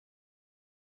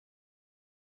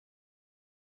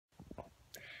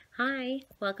Hi,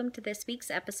 welcome to this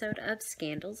week's episode of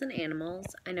Scandals and Animals.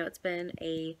 I know it's been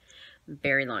a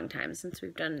very long time since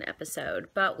we've done an episode,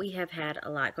 but we have had a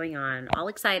lot going on, all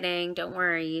exciting, don't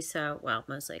worry. Well,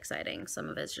 mostly exciting. Some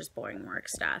of it's just boring work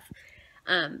stuff.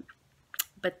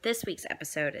 But this week's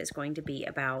episode is going to be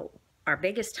about our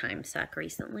biggest time suck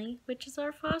recently, which is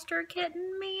our foster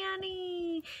kitten,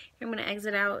 Manny. I'm going to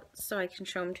exit out so I can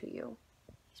show him to you.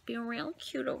 He's being real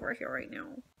cute over here right now.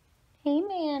 Hey,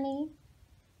 Manny.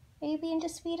 Are you being the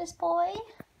sweetest boy?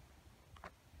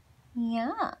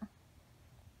 Yeah.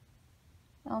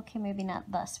 Okay, maybe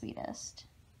not the sweetest.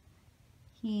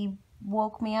 He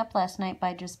woke me up last night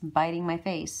by just biting my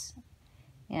face,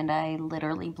 and I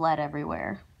literally bled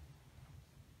everywhere.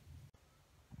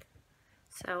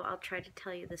 So I'll try to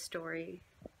tell you the story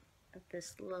of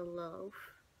this little loaf.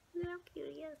 Look how cute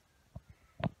he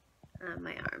is.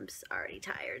 My arm's already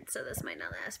tired, so this might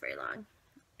not last very long.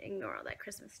 Ignore all that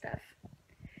Christmas stuff.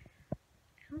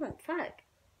 Oh, fuck.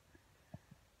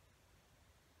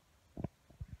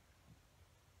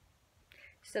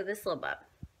 So this little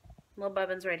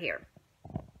Bubbin's right here.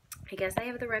 I guess I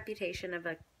have the reputation of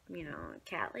a,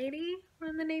 cat lady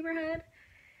around the neighborhood.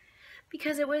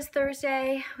 Because it was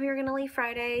Thursday, we were going to leave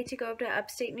Friday to go up to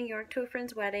upstate New York to a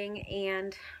friend's wedding,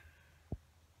 and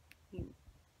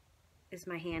is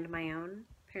my hand my own?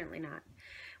 Apparently not.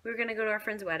 We were going to go to our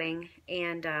friend's wedding,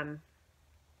 and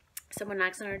someone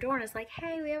knocks on our door and is like,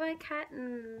 hey, we have a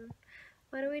kitten.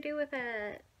 What do we do with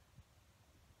it?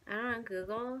 I don't know,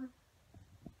 Google.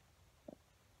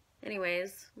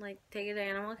 Anyways, take it to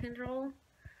animal control.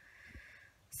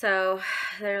 So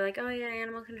they're like, oh yeah,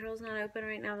 animal control's not open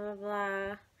right now, blah, blah,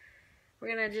 blah.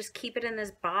 We're gonna just keep it in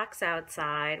this box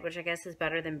outside, which I guess is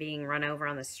better than being run over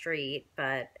on the street,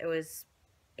 but it was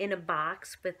in a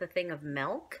box with a thing of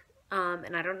milk.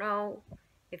 And I don't know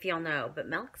if y'all know, but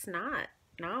milk's not.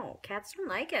 No, cats don't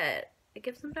like it. It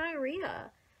gives them diarrhea.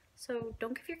 So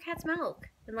don't give your cats milk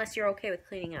unless you're okay with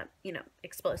cleaning up,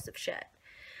 explosive shit.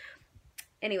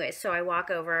 Anyway, so I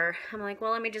walk over. I'm like,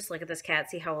 well, let me just look at this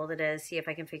cat, see how old it is, see if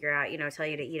I can figure out, tell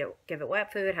you to eat it, give it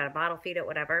wet food, how to bottle feed it,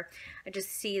 whatever. I just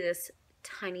see this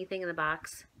tiny thing in the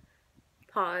box.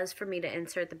 Pause for me to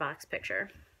insert the box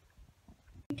picture.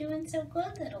 You're doing so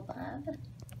good, little bub.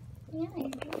 Yeah, you're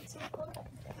doing so good.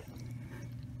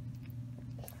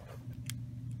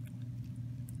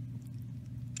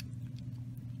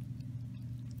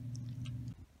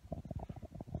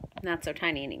 Not so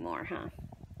tiny anymore, huh?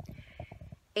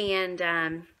 And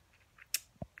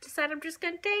decided I'm just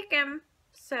gonna take him.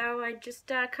 So I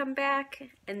just come back,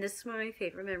 and this is one of my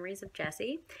favorite memories of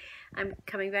Jesse. I'm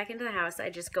coming back into the house. I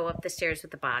just go up the stairs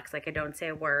with the box. I don't say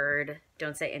a word,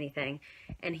 don't say anything.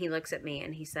 And he looks at me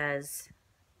and he says,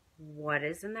 what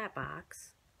is in that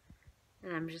box?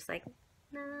 And I'm just like,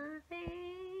 nothing.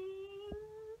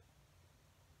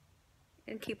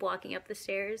 And keep walking up the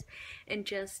stairs, and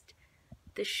just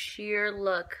the sheer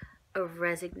look of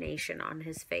resignation on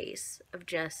his face, of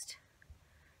just,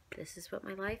 this is what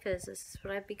my life is. This is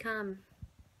what I've become.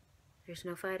 There's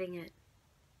no fighting it.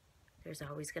 There's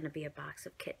always going to be a box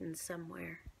of kittens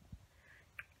somewhere.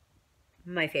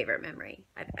 My favorite memory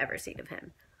I've ever seen of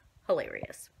him.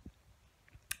 Hilarious.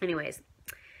 Anyways.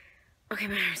 Okay,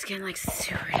 my arm's getting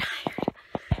super tired.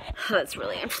 That's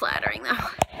really unflattering though.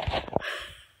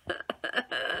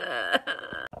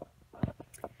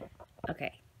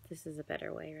 Okay, this is a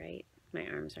better way, right? My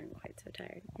arms aren't quite so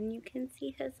tired. And you can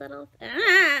see his little...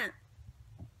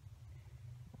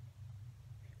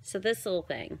 So this little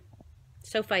thing,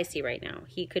 so feisty right now.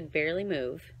 He could barely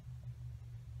move.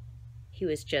 He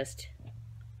was just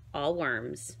all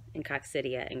worms and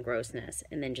coccidia and grossness,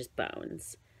 and then just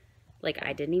bones.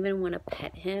 I didn't even want to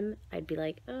pet him. I'd be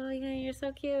like, oh yeah, you're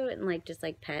so cute. And just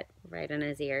pet right on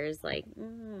his ears.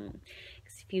 Because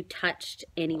if you touched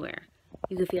anywhere,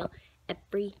 you could feel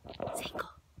every single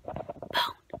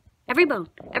bone. Every bone.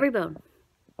 Every bone.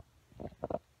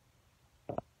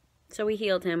 So we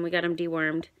healed him. We got him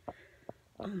dewormed.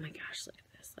 Oh my gosh, look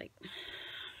at this.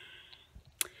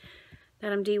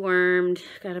 Got him dewormed.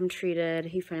 Got him treated.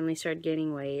 He finally started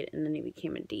gaining weight. And then he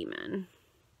became a demon.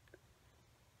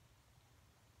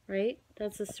 Right?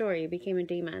 That's the story. He became a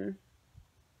demon.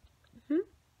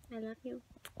 I love you.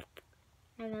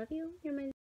 I love you. You're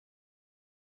my...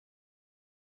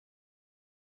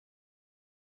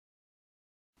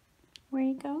 Where are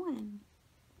you going?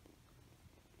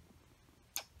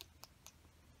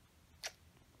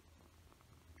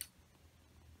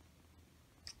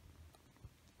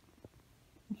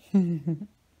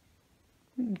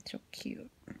 It's so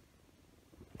cute.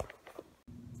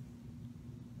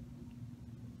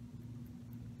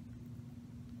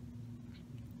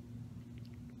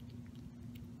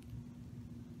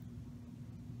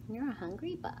 You're a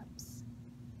hungry Bubs.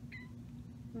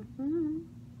 Mm-hmm.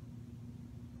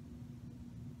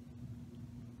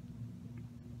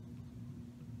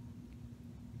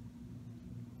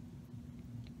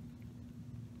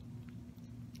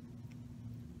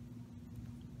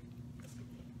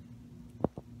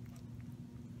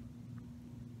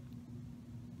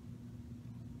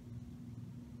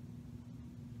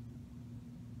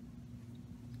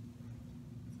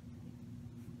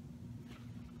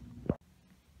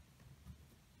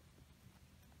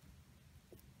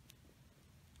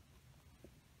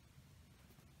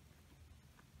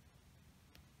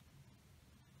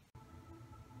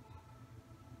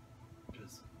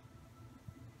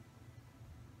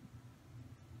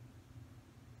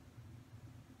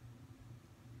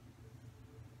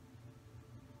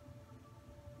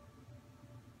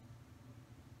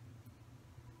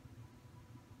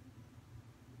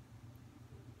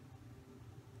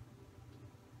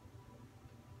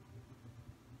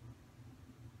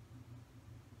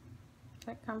 Is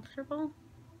that comfortable?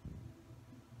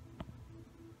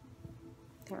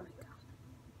 There we go.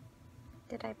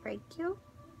 Did I break you?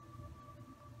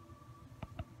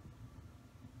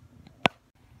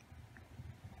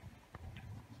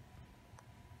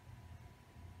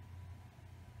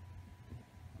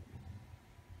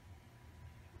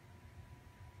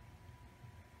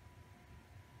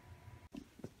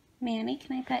 Manny,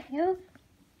 can I pet you?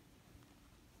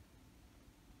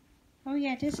 Oh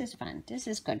yeah, this is fun. This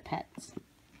is good pets.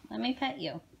 Let me pet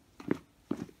you.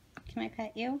 Can I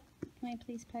pet you? Can I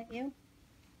please pet you?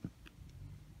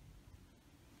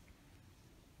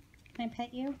 Can I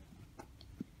pet you?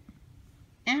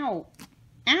 Ow!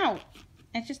 Ow!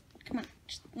 Come on.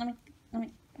 Just let me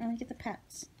get the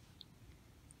pets.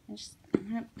 I'm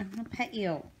gonna pet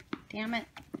you. Damn it.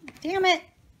 Damn it!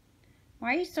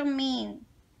 Why are you so mean?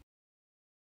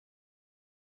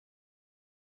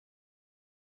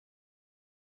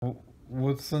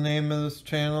 What's the name of this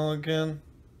channel again?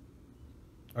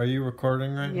 Are you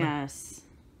recording right now? Yes.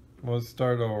 Let's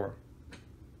start over.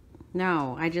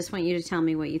 No, I just want you to tell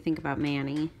me what you think about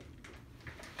Manny.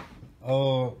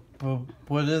 Oh, but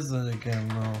what is it again,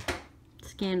 though?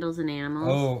 Scandals and Animals.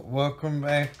 Oh, welcome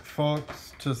back,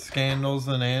 folks, to Scandals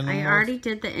and Animals. I already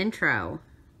did the intro.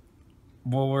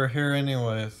 Well, we're here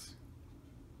anyways.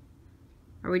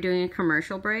 Are we doing a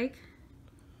commercial break?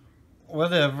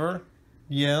 Whatever.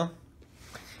 Yeah.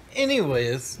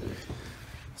 Anyways,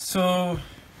 so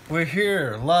we're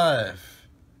here live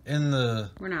in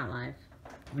the... We're not live.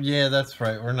 Yeah, that's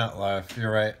right. We're not live.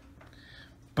 You're right.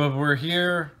 But we're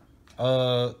here,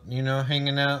 you know,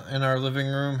 hanging out in our living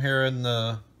room here in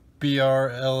the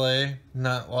BRLA,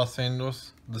 not Los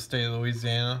Angeles, the state of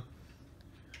Louisiana.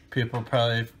 People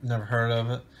probably have never heard of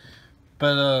it.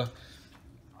 But,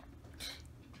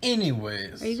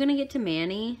 anyways. Are you going to get to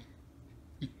Manny?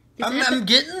 I'm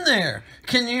getting there.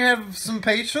 Can you have some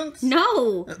patience?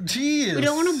 No. Jeez. We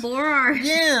don't want to bore our...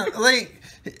 Yeah, like,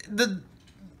 the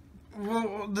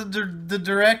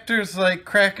director's, like,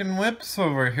 cracking whips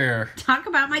over here. Talk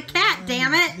about my cat,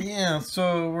 damn it. Yeah,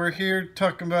 so we're here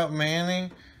talking about Manny,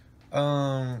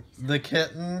 the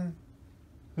kitten,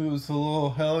 who's a little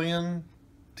hellion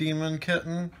demon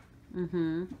kitten.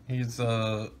 Mm-hmm. He's,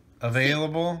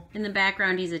 available. In the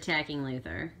background, he's attacking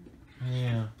Luther.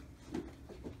 Yeah.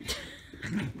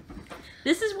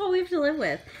 This is what we have to live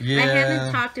with. Yeah. I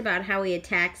haven't talked about how he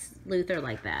attacks Luther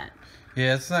like that.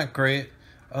 Yeah, it's not great.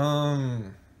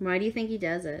 Why do you think he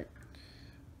does it?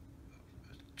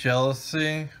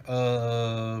 Jealousy,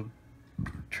 trying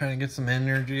to get some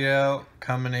energy out,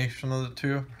 combination of the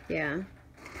two. Yeah.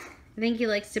 I think he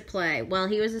likes to play. Well,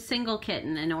 he was a single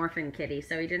kitten, an orphan kitty,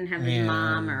 so he didn't have his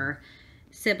mom or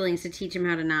siblings to teach him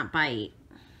how to not bite.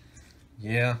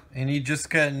 Yeah, and he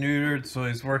just got neutered, so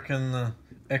he's working the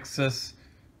excess,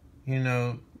 you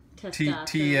know,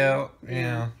 T out.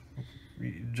 Yeah.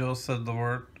 Jill said the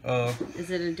word. Is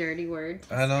it a dirty word?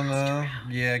 I don't know.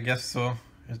 Yeah, I guess so.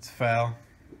 It's foul.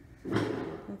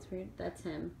 That's weird. That's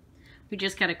him. We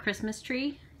just got a Christmas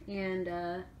tree,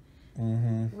 and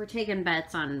we're taking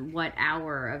bets on what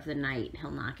hour of the night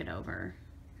he'll knock it over.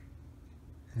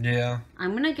 Yeah.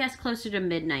 I'm going to guess closer to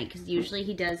midnight, because usually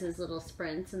he does his little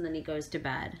sprints, and then he goes to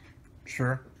bed.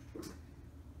 Sure.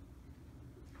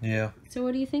 Yeah. So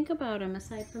what do you think about him,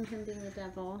 aside from him being the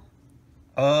devil?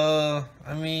 I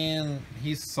mean,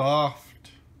 he's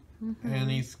soft, and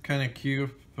he's kind of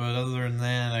cute, but other than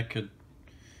that,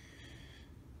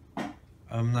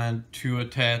 I'm not too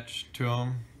attached to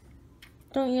him.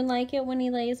 Don't you like it when he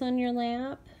lays on your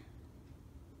lap?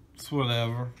 It's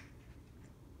whatever.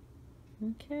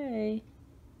 Okay.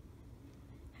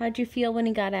 How'd you feel when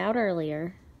he got out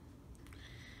earlier?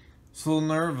 It's a little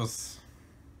nervous.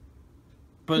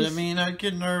 But I mean, I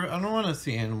get nervous. I don't want to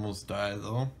see animals die,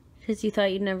 though. Because you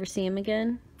thought you'd never see him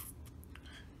again?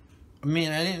 I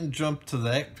mean, I didn't jump to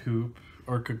that poop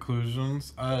or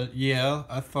conclusions. Yeah,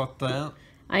 I thought that.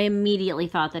 I immediately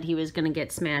thought that he was going to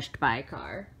get smashed by a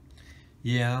car.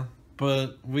 Yeah,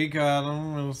 but we got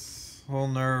him. It was a little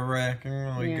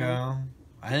nerve-wracking. We got him.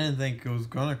 I didn't think it was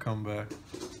going to come back.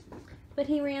 But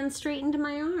he ran straight into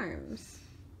my arms.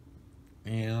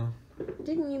 Yeah.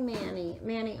 Didn't you, Manny?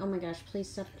 Manny, oh my gosh, please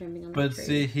stop jumping on the But tree.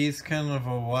 see, he's kind of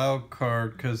a wild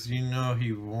card because you know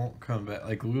he won't come back.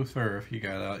 Like Luther, if he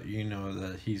got out, you know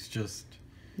that he's just...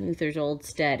 Luther's old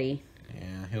steady.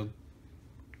 Yeah, he'll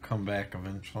come back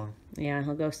eventually. Yeah,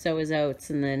 he'll go sow his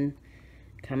oats and then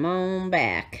come on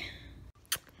back.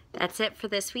 That's it for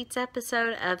this week's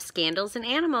episode of Scandals and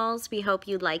Animals. We hope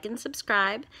you like and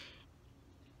subscribe.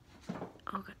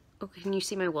 Oh, can you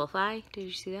see my wolf eye? Did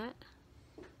you see that?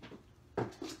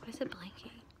 Why is it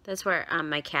blinking? That's where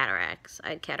my cataracts. I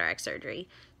had cataract surgery.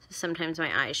 So sometimes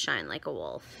my eyes shine like a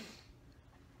wolf.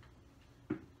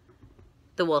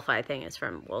 The wolf eye thing is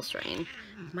from Wolf's Rain.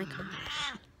 Oh my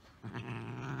gosh.